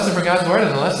lesson for God's Word,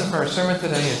 and the lesson for our sermon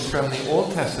today is from the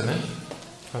Old Testament,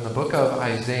 from the book of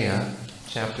Isaiah,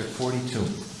 chapter 42.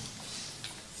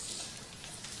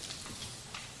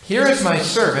 Here is my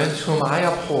servant whom I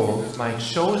uphold, my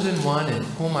chosen one in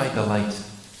whom I delight.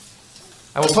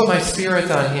 I will put my spirit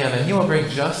on him, and he will bring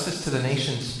justice to the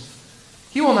nations.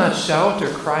 He will not shout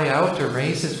or cry out or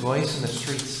raise his voice in the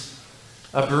streets.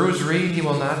 A bruised reed he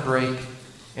will not break,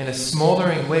 and a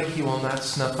smoldering wick he will not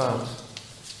snuff out.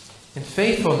 In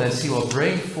faithfulness he will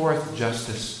bring forth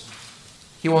justice.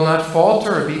 He will not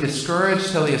falter or be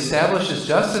discouraged till he establishes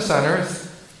justice on earth.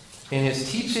 In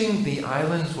his teaching the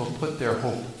islands will put their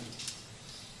hope.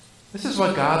 This is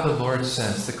what God the Lord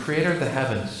says, the creator of the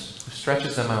heavens, who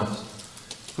stretches them out,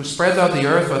 who spreads out the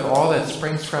earth with all that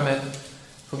springs from it,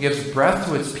 who gives breath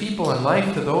to its people and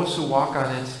life to those who walk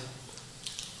on it.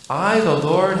 I, the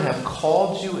Lord, have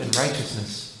called you in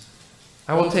righteousness.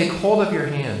 I will take hold of your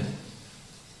hand.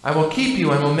 I will keep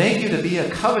you and will make you to be a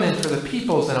covenant for the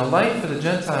peoples and a light for the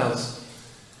Gentiles,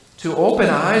 to open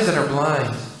eyes that are blind,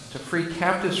 to free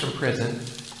captives from prison,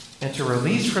 and to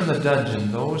release from the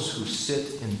dungeon those who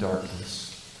sit in darkness.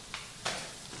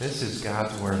 This is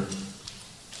God's Word.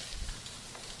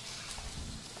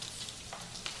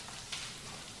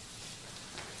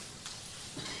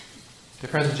 Dear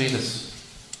friends of Jesus,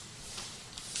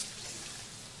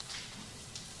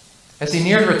 as he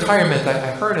neared retirement,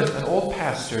 I heard an old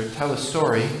pastor tell a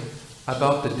story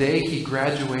about the day he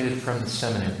graduated from the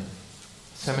seminary.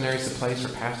 Seminary is the place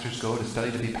where pastors go to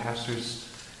study to be pastors.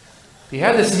 He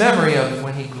had this memory of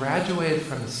when he graduated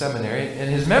from the seminary, and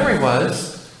his memory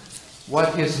was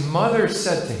what his mother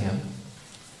said to him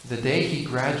the day he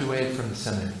graduated from the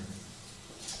seminary.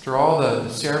 After all the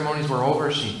ceremonies were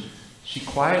over, she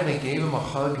quietly gave him a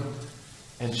hug,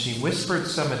 and she whispered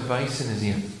some advice in his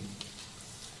ear.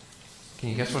 Can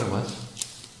you guess what it was?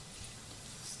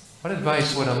 What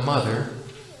advice would a mother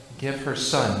give her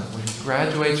son when he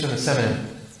graduates from the seminary?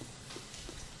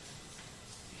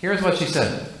 Here's what she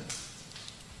said.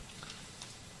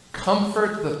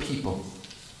 Comfort the people.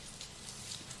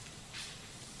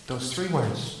 Those three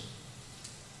words.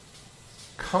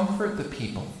 Comfort the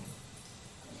people.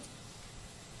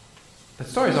 That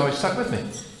story's always stuck with me.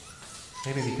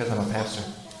 Maybe because I'm a pastor.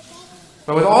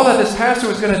 But with all that this pastor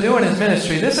was going to do in his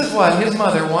ministry, this is what his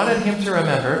mother wanted him to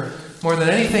remember more than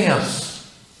anything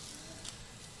else.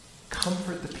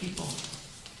 Comfort the people.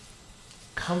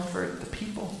 Comfort the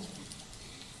people.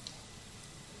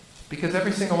 Because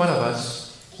every single one of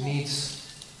us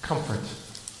needs comfort.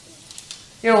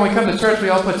 You know, when we come to church, we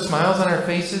all put smiles on our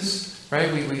faces,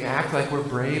 right? We act like we're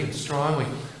brave and strong.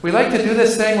 We like to do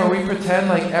this thing where we pretend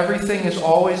like everything is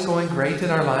always going great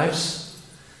in our lives.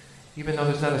 Even though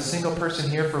there's not a single person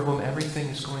here for whom everything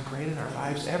is going great in our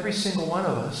lives, every single one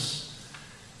of us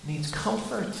needs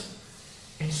comfort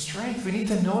and strength. We need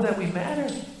to know that we matter.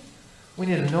 We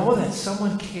need to know that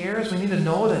someone cares. We need to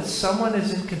know that someone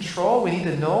is in control. We need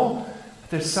to know that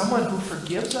there's someone who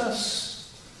forgives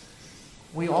us.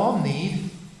 We all need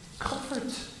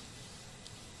comfort.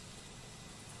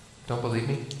 Don't believe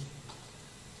me?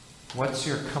 What's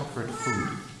your comfort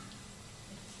food?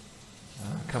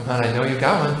 Come on, I know you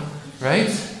got one, right?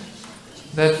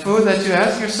 That food that you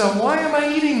ask yourself, why am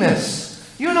I eating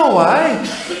this? You know why.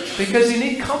 Because you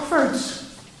need comfort.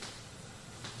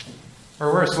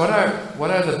 Or worse, what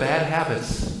are the bad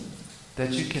habits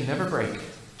that you can never break?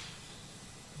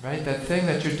 Right? That thing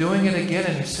that you're doing it again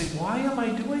and you say, why am I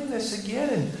doing this again?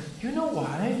 And you know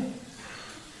why.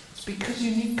 It's because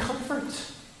you need comfort.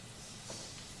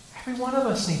 Every one of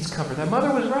us needs comfort. That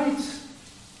mother was right.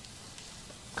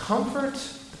 Comfort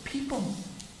the people.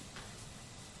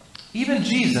 Even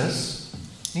Jesus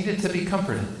needed to be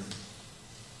comforted.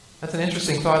 That's an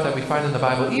interesting thought that we find in the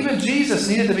Bible. Even Jesus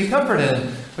needed to be comforted.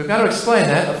 And we've got to explain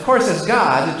that. Of course, as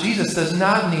God, Jesus does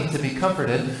not need to be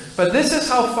comforted. But this is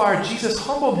how far Jesus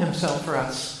humbled himself for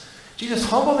us. Jesus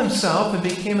humbled himself and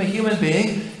became a human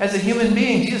being. As a human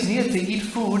being, Jesus needed to eat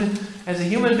food. As a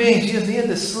human being, Jesus needed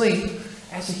to sleep.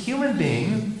 As a human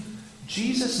being,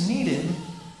 Jesus needed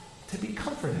to be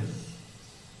comforted.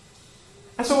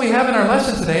 That's what we have in our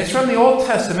lesson today. It's from the Old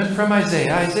Testament, from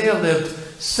Isaiah. Isaiah lived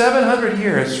 700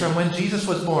 years from when Jesus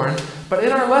was born. But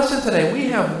in our lesson today, we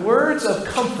have words of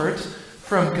comfort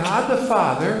from God the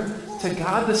Father to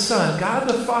God the Son. God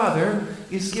the Father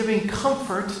is giving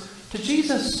comfort to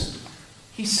Jesus.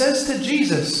 He says to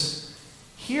Jesus,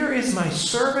 here is my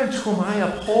servant whom I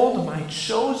uphold, my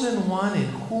chosen one in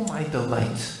whom I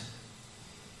delight.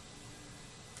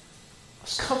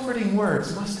 Those comforting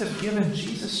words must have given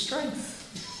Jesus strength.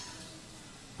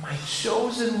 My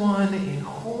chosen one in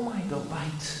whom I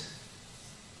delight.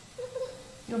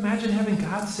 you imagine having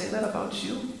God say that about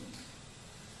you?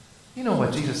 You know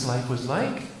what Jesus' life was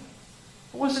like.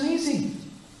 It wasn't easy.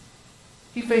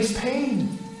 He faced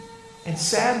pain and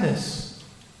sadness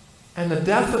and the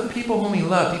death of people whom he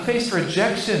loved. He faced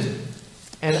rejection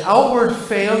and outward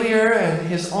failure and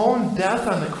his own death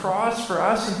on the cross for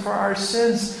us and for our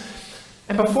sins.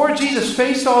 And before Jesus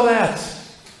faced all that,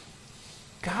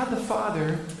 God the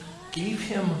Father gave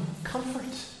him comfort.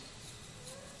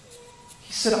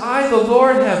 He said, I, the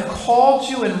Lord, have called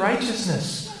you in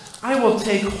righteousness. I will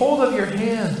take hold of your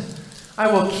hand.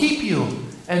 I will keep you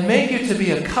and make you to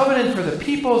be a covenant for the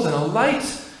peoples and a light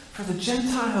for the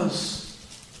Gentiles.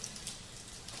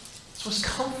 This was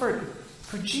comfort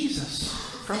for Jesus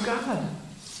from God.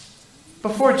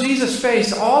 Before Jesus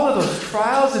faced all of those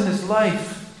trials in his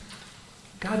life,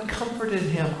 God comforted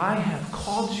him. I have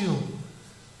called you.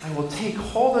 I will take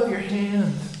hold of your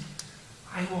hand.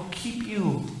 I will keep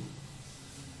you.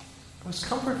 It was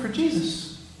comfort for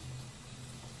Jesus.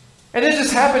 And it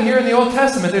just happened here in the Old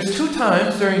Testament. There's 2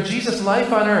 times during Jesus'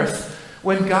 life on earth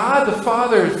when God the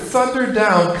Father thundered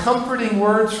down comforting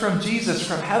words from Jesus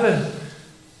from heaven.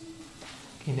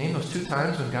 Can you name those 2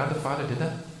 times when God the Father did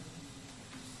that?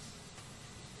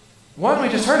 One we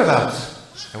just heard about.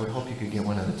 I would hope you could get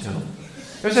one of the 2.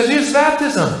 There's a Jesus'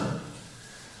 baptism.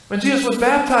 When Jesus was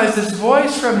baptized, this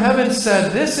voice from heaven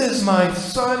said, this is my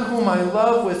Son whom I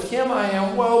love. With him I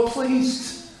am well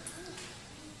pleased.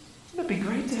 Wouldn't it be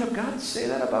great to have God say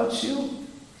that about you?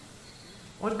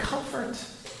 What comfort.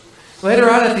 Later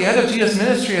on at the end of Jesus'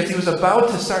 ministry, as he was about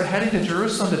to start heading to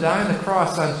Jerusalem to die on the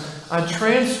cross, on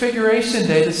Transfiguration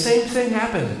Day, the same thing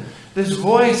happened. This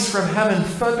voice from heaven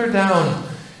thundered down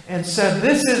and said,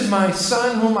 this is my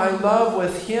Son whom I love.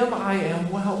 With him I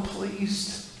am well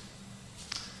pleased.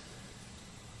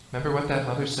 Remember what that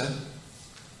mother said?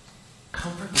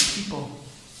 Comfort the people.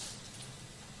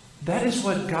 That is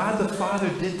what God the Father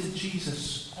did to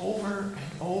Jesus over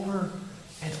and over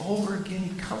and over again.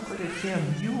 He comforted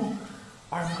him. You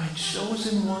are my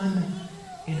chosen one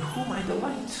in whom I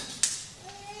delight.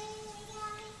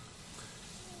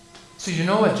 So you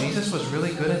know what Jesus was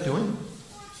really good at doing?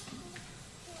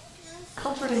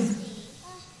 Comforting.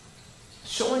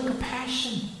 Showing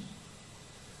compassion.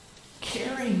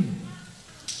 Caring.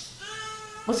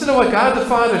 Listen to what God the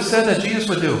Father said that Jesus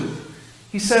would do.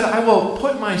 He said, I will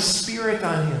put my Spirit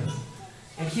on him,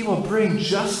 and he will bring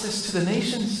justice to the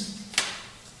nations.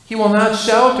 He will not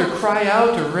shout or cry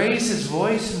out or raise his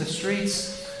voice in the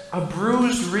streets. A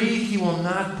bruised reed he will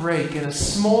not break, and a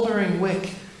smoldering wick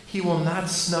he will not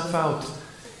snuff out.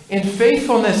 In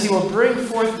faithfulness he will bring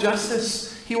forth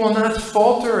justice. He will not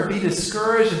falter or be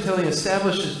discouraged until he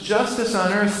establishes justice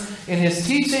on earth. In his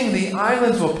teaching the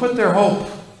islands will put their hope.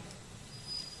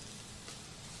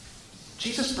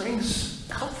 Jesus brings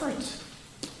comfort.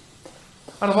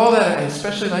 Out of all that, I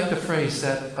especially like the phrase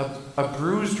that a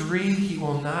bruised reed he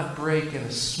will not break, and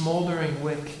a smoldering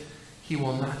wick he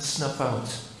will not snuff out.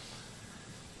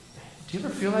 Do you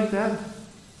ever feel like that?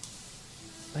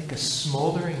 Like a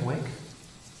smoldering wick?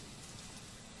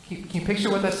 Can you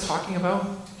picture what that's talking about?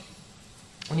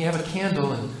 When you have a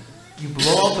candle and you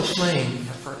blow out the flame,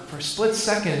 for a split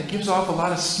second it gives off a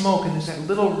lot of smoke, and there's that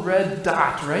little red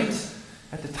dot, right?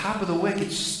 At the top of the wick,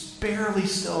 it's just barely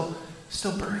still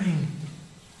burning.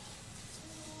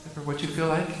 Ever what you feel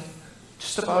like?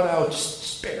 Just about out,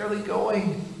 just barely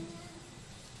going.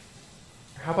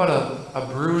 How about a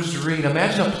bruised reed?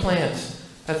 Imagine a plant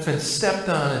that's been stepped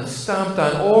on and stomped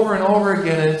on over and over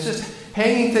again, and it's just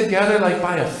hanging together like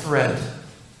by a thread. Is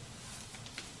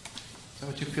that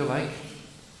what you feel like?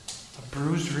 A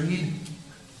bruised reed?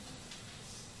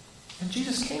 And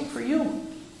Jesus came for you.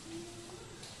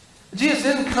 Jesus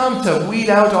didn't come to weed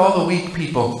out all the weak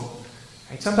people.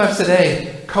 Right? Sometimes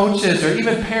today, coaches or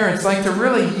even parents like to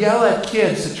really yell at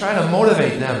kids to try to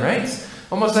motivate them, right?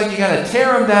 Almost like you got to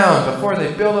tear them down before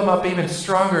they build them up even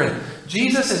stronger. And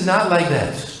Jesus is not like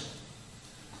that.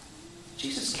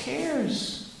 Jesus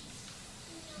cares.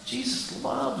 Jesus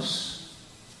loves.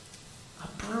 A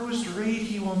bruised reed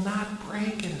he will not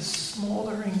break, and a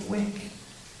smoldering wick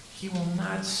he will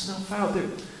not snuff out.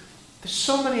 There's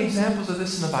so many examples of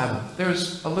this in the Bible.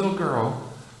 There's a little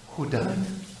girl who died,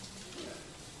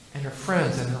 and her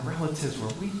friends and her relatives were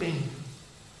weeping.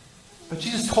 But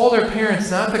Jesus told her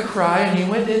parents not to cry, and he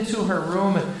went into her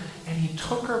room, and he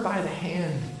took her by the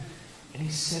hand, and he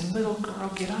said, little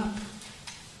girl, get up.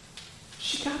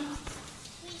 She got up.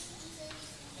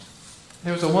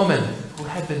 There was a woman who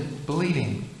had been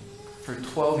bleeding for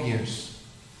 12 years.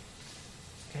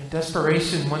 In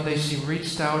desperation, one day she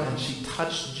reached out and she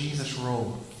touched Jesus'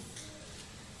 robe.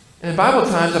 And in Bible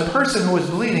times, a person who was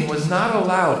bleeding was not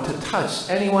allowed to touch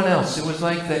anyone else. It was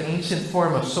like the ancient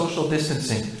form of social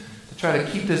distancing to try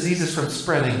to keep diseases from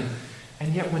spreading.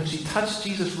 And yet when she touched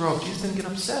Jesus' robe, Jesus didn't get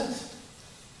upset.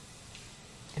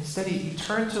 Instead, he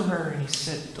turned to her and he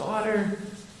said, "Daughter,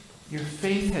 your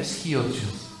faith has healed you.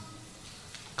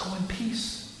 Go in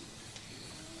peace."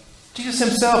 Jesus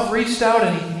himself reached out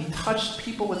and he touched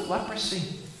people with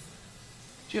leprosy.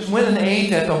 Jesus went and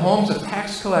ate at the homes of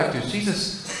tax collectors.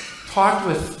 Jesus talked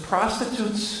with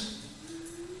prostitutes.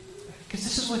 Because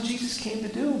this is what Jesus came to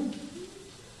do.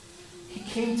 He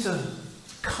came to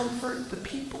comfort the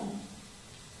people.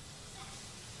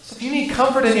 So if you need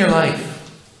comfort in your life,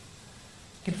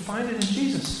 you can find it in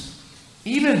Jesus.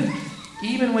 Even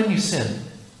when you sin.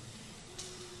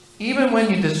 Even when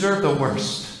you deserve the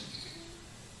worst.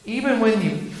 Even when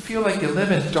you feel like you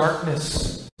live in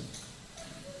darkness.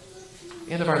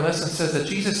 The end of our lesson says that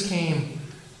Jesus came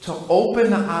to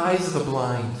open the eyes of the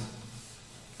blind,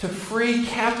 to free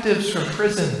captives from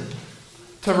prison,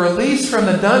 to release from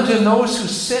the dungeon those who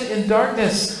sit in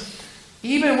darkness.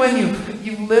 Even when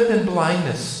you've lived in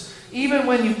blindness, even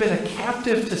when you've been a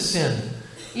captive to sin,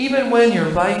 even when your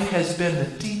life has been the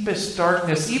deepest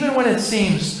darkness, even when it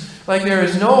seems like there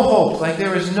is no hope, like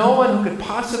there is no one who could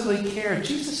possibly care,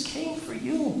 Jesus came for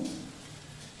you.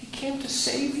 He came to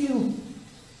save you.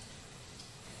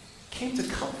 He came to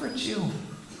comfort you,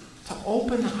 to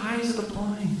open the eyes of the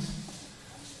blind,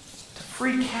 to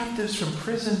free captives from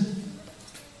prison,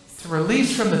 to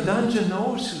release from the dungeon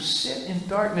those who sit in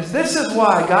darkness. This is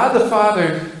why God the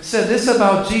Father said this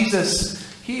about Jesus: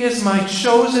 "He is my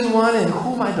chosen one in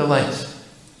whom I delight."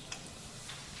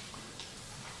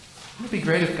 Wouldn't it be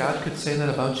great if God could say that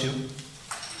about you?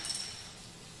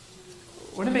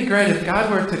 Wouldn't it be great if God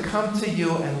were to come to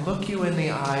you and look you in the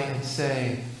eye and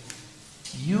say,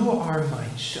 "You are my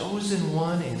chosen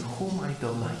one in whom I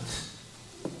delight"?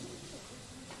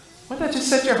 Wouldn't that just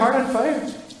set your heart on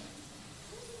fire?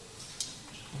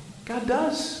 God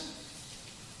does.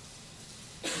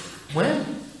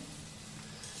 When?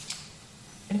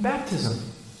 In baptism.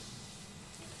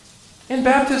 In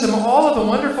baptism, all of the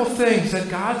wonderful things that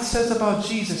God says about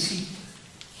Jesus,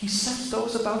 He says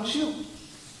those about you.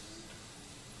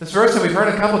 This verse that we've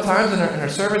heard a couple times in our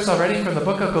service already from the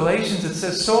book of Galatians, it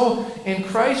says, "So in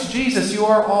Christ Jesus you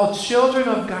are all children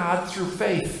of God through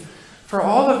faith. For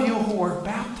all of you who were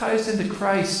baptized into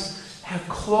Christ have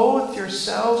clothed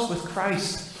yourselves with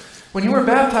Christ." When you were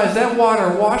baptized, that water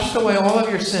washed away all of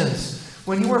your sins.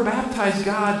 When you were baptized,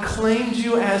 God claimed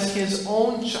you as His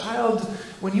own child.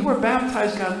 When you were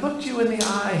baptized, God looked you in the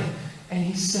eye and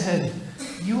He said,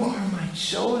 "You are my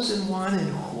chosen one in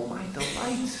whom I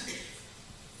delight."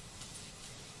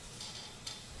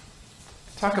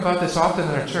 I talk about this often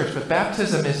in our church, but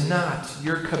baptism is not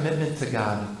your commitment to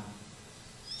God.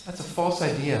 That's a false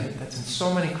idea that's in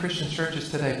so many Christian churches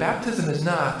today. Baptism is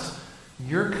not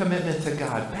your commitment to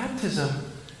God. Baptism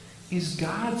is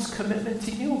God's commitment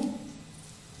to you.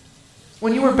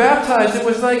 When you were baptized, it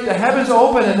was like the heavens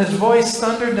opened and His voice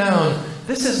thundered down,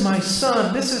 "This is my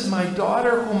son, this is my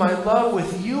daughter whom I love.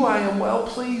 With you I am well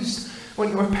pleased." When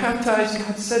you were baptized,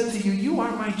 God said to you, "You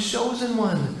are my chosen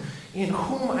one in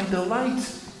whom I delight."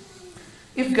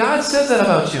 If God says that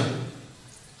about you,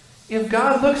 if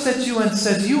God looks at you and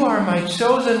says, "You are my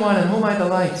chosen one in whom I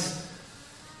delight,"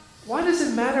 why does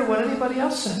it matter what anybody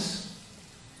else says?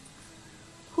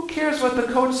 Who cares what the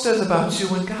coach says about you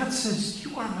when God says,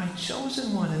 "You are my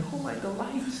chosen one in whom I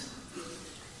delight"?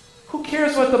 Who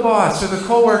cares what the boss or the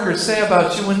co-workers say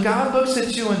about you when God looks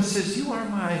at you and says, "You are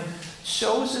my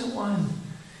chosen one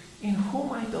in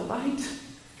whom I delight"?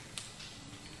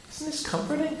 Isn't this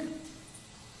comforting?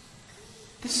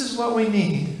 This is what we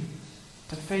need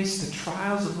to face the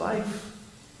trials of life.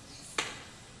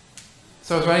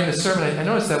 So I was writing this sermon. I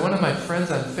noticed that one of my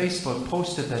friends on Facebook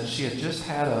posted that she had just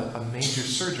had a major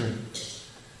surgery.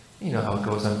 You know how it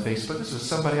goes on Facebook. This was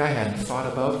somebody I hadn't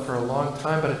thought about for a long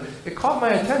time, but it caught my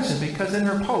attention because in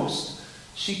her post,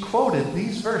 she quoted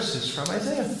these verses from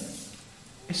Isaiah.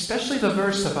 Especially the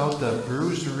verse about the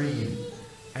bruised reed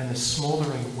and the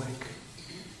smoldering wick.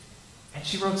 And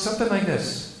she wrote something like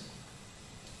this.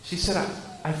 She said,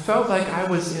 I felt like I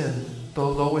was in the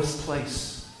lowest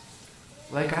place.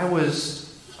 Like I was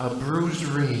a bruised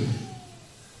reed.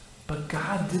 But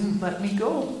God didn't let me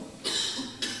go.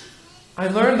 I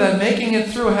learned that making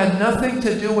it through had nothing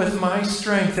to do with my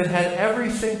strength. It had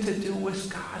everything to do with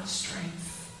God's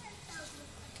strength.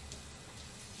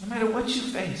 No matter what you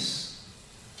face,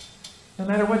 no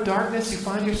matter what darkness you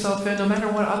find yourself in, no matter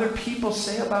what other people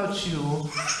say about you,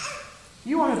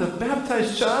 you are the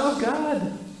baptized child of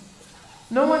God.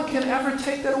 No one can ever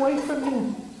take that away from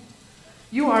you.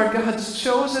 You are God's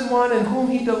chosen one in whom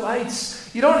He delights.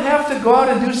 You don't have to go out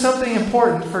and do something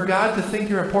important for God to think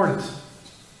you're important.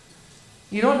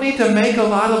 You don't need to make a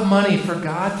lot of money for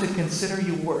God to consider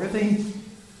you worthy.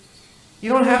 You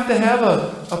don't have to have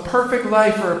a perfect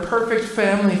life or a perfect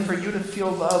family for you to feel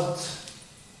loved.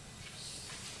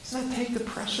 Doesn't that take the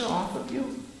pressure off of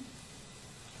you?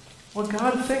 What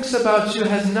God thinks about you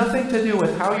has nothing to do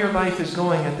with how your life is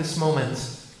going at this moment.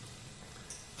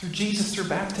 Through Jesus, through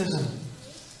baptism.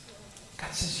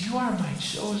 God says, you are my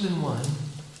chosen one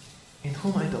in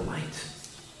whom I delight.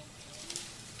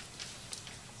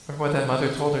 Remember what that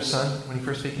mother told her son when he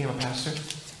first became a pastor?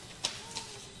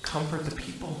 Comfort the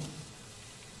people.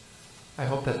 I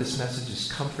hope that this message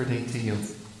is comforting to you.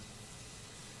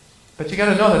 But you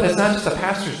got to know that that's not just a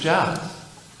pastor's job.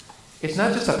 It's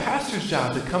not just a pastor's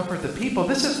job to comfort the people.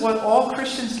 This is what all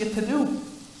Christians get to do.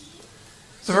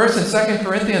 It's a verse in 2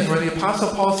 Corinthians where the Apostle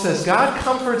Paul says, God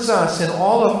comforts us in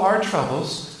all of our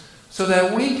troubles so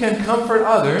that we can comfort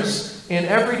others in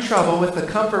every trouble with the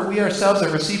comfort we ourselves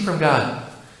have received from God.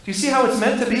 Do you see how it's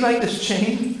meant to be like this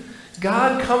chain?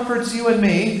 God comforts you and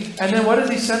me, and then what does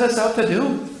He send us out to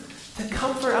do? To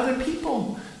comfort other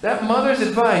people. That mother's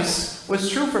advice was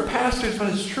true for pastors, but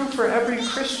it's true for every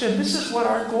Christian. This is what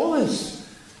our goal is.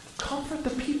 Comfort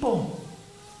the people.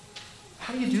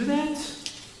 How do you do that?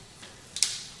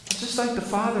 Just like the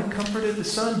Father comforted the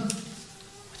Son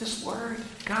with His Word.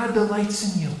 God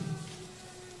delights in you.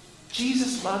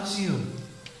 Jesus loves you.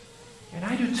 And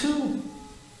I do too.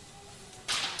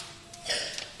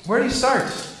 Where do you start?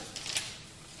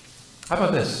 How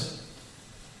about this?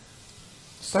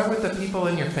 Start with the people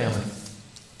in your family.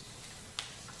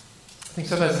 I think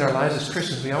sometimes in our lives as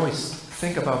Christians, we always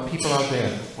think about people out there.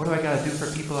 What do I got to do for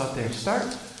people out there? Start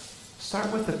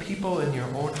with the people in your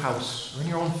own house or in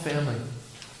your own family.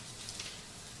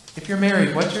 If you're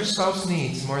married, what your spouse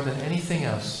needs more than anything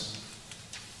else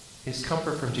is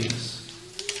comfort from Jesus.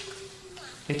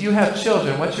 If you have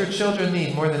children, what your children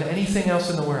need more than anything else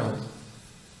in the world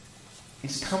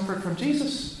is comfort from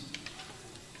Jesus.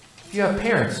 If you have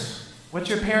parents, what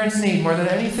your parents need more than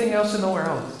anything else in the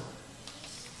world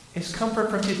is comfort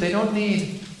from Jesus. They don't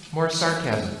need more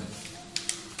sarcasm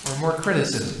or more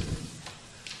criticism.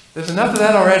 There's enough of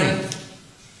that already.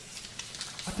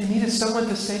 What they need is someone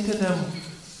to say to them,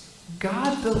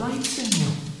 God delights in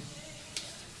you.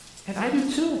 And I do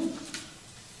too.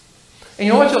 And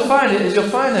you know what you'll find is you'll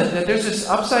find that there's this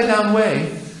upside down way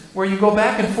where you go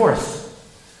back and forth.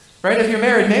 Right? If you're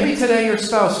married, maybe today your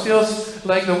spouse feels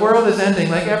like the world is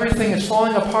ending, like everything is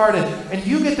falling apart, and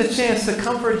you get the chance to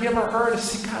comfort him or her to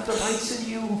see God delights in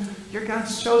you. You're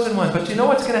God's chosen one. But you know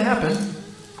what's going to happen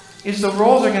is the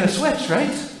roles are going to switch,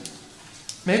 right?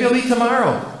 Maybe it'll be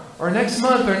tomorrow or next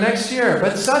month or next year,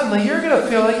 but suddenly you're going to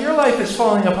feel like your life is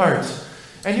falling apart.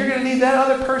 And you're going to need that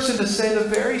other person to say the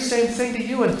very same thing to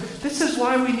you. And this is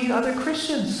why we need other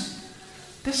Christians.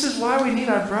 This is why we need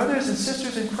our brothers and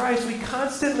sisters in Christ. We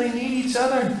constantly need each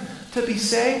other to be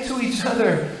saying to each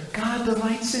other, God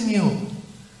delights in you.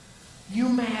 You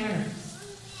matter.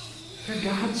 You're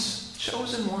God's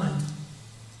chosen one.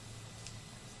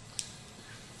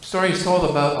 The story is told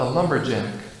about a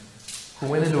lumberjack who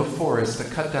went into a forest to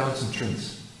cut down some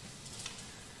trees.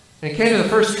 And he came to the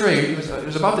first tree. He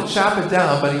was about to chop it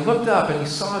down, but he looked up and he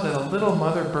saw that a little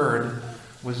mother bird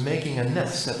was making a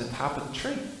nest at the top of the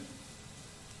tree.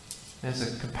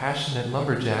 As a compassionate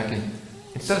lumberjack, and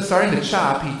instead of starting to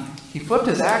chop, he flipped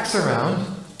his axe around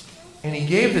and he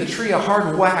gave the tree a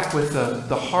hard whack with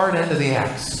the hard end of the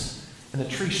axe. And the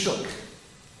tree shook.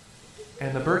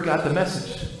 And the bird got the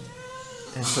message.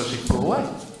 And so she flew away.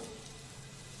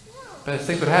 But as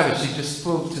things would have it, she just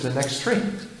flew to the next tree,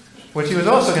 which he was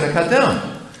also going to cut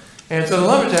down. And so the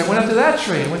lumberjack went up to that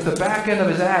tree, and with the back end of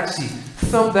his axe, he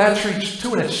thumped that tree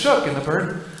too, and it shook, and the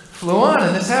bird flew on.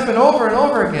 And this happened over and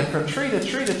over again, from tree to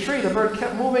tree to tree. The bird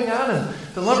kept moving on, and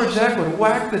the lumberjack would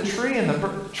whack the tree, and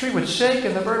the tree would shake,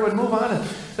 and the bird would move on. And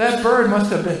that bird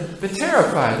must have been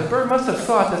terrified. The bird must have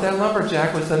thought that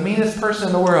lumberjack was the meanest person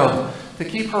in the world to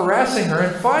keep harassing her.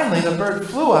 And finally, the bird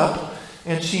flew up,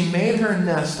 and she made her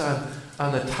nest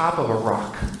on the top of a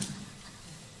rock.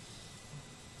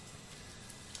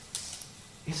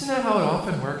 Isn't that how it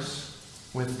often works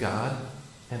with God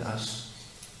and us?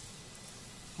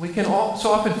 We can all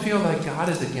so often feel like God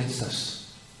is against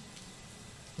us.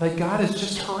 Like God is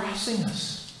just harassing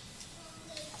us.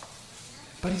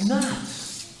 But He's not.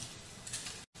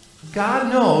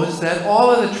 God knows that all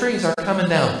of the trees are coming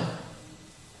down.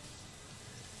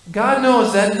 God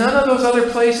knows that none of those other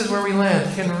places where we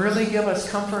land can really give us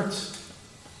comfort.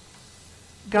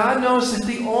 God knows that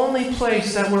the only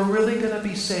place that we're really going to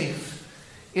be safe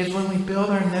is when we build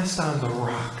our nest on the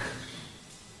rock,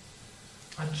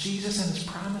 on Jesus and his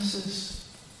promises,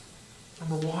 on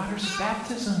the waters of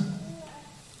baptism.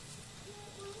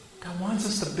 God wants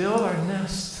us to build our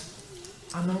nest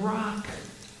on the rock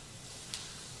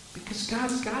because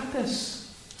God's got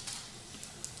this.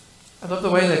 I love the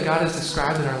way that God is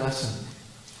described in our lesson.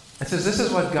 It says, this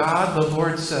is what God, the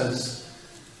Lord, says.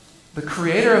 The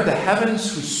creator of the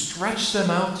heavens, who stretched them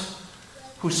out,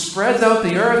 who spreads out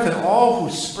the earth and all who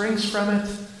springs from it,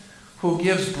 who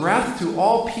gives breath to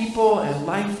all people and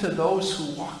life to those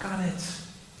who walk on it.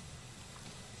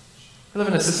 We live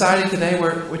in a society today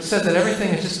which says that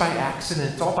everything is just by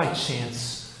accident. It's all by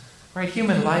chance. Right?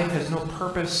 Human life has no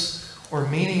purpose or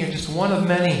meaning. You're just one of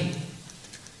many.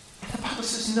 And the Bible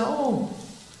says, no.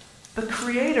 The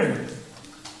Creator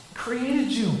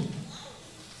created you.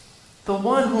 The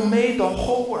one who made the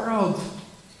whole world.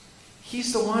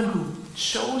 He's the one who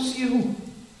chose you.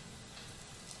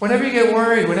 Whenever you get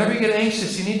worried, whenever you get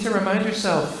anxious, you need to remind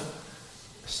yourself,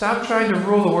 stop trying to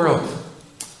rule the world.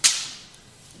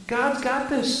 God's got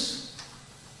this.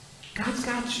 God's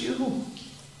got you.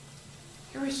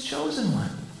 You're his chosen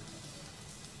one.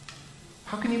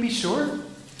 How can you be sure?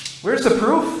 Where's the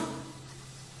proof?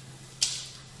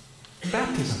 In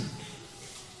baptism.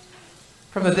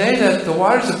 From the day that the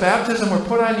waters of baptism were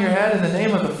put on your head in the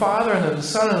name of the Father and of the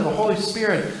Son and of the Holy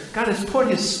Spirit, God has put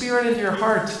his Spirit into your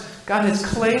heart. God has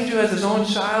claimed you as his own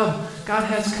child. God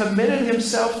has committed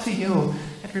himself to you.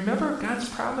 And remember God's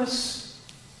promise?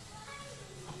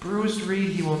 A bruised reed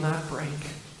he will not break.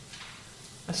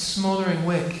 A smoldering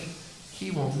wick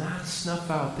he will not snuff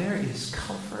out. There is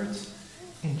comfort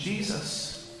in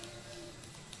Jesus.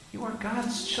 You are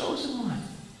God's chosen one.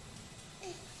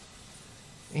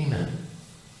 Amen.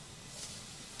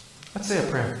 Let's say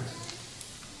a prayer.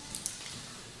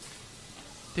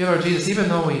 Dear Lord Jesus, even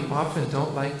though we often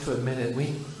don't like to admit it,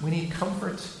 we need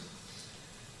comfort.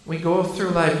 We go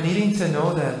through life needing to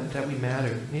know that we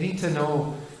matter, needing to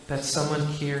know that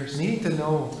someone cares, needing to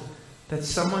know that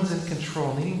someone's in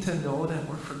control, needing to know that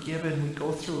we're forgiven. We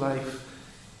go through life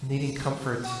needing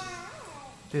comfort.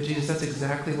 Dear Jesus, that's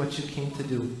exactly what you came to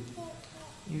do.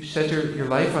 You shed your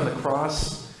life on the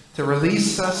cross to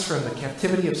release us from the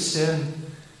captivity of sin.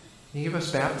 You give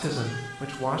us baptism,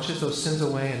 which washes those sins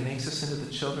away and makes us into the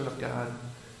children of God.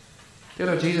 Dear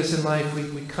Lord Jesus, in life,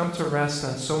 we come to rest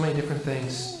on so many different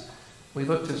things. We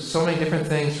look to so many different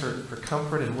things for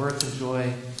comfort and worth and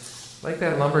joy. Like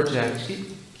that lumberjack,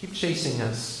 keep chasing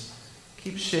us.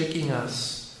 Keep shaking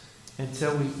us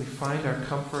until we find our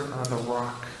comfort on the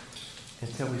rock.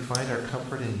 Until we find our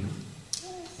comfort in you.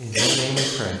 In your name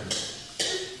we pray.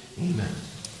 Amen.